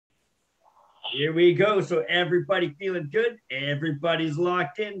Here we go. So everybody feeling good. Everybody's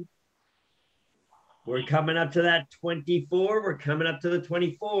locked in. We're coming up to that 24. We're coming up to the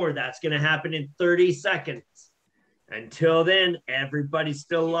 24. That's going to happen in 30 seconds. Until then, everybody's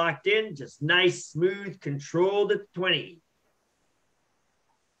still locked in. Just nice, smooth, controlled at 20.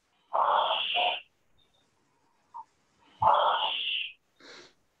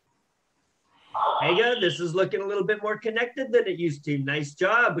 Pegah, this is looking a little bit more connected than it used to. Nice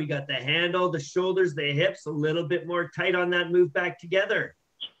job. We got the handle, the shoulders, the hips, a little bit more tight on that move back together.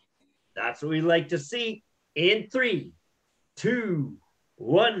 That's what we like to see. In 3, 2,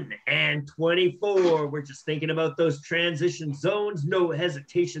 1, and 24. We're just thinking about those transition zones. No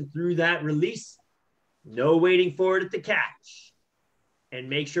hesitation through that release. No waiting for it at the catch. And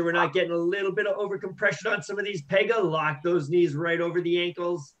make sure we're not getting a little bit of overcompression on some of these Pegah. Lock those knees right over the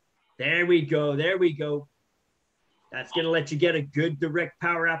ankles. There we go. There we go. That's going to let you get a good direct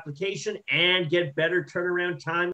power application and get better turnaround time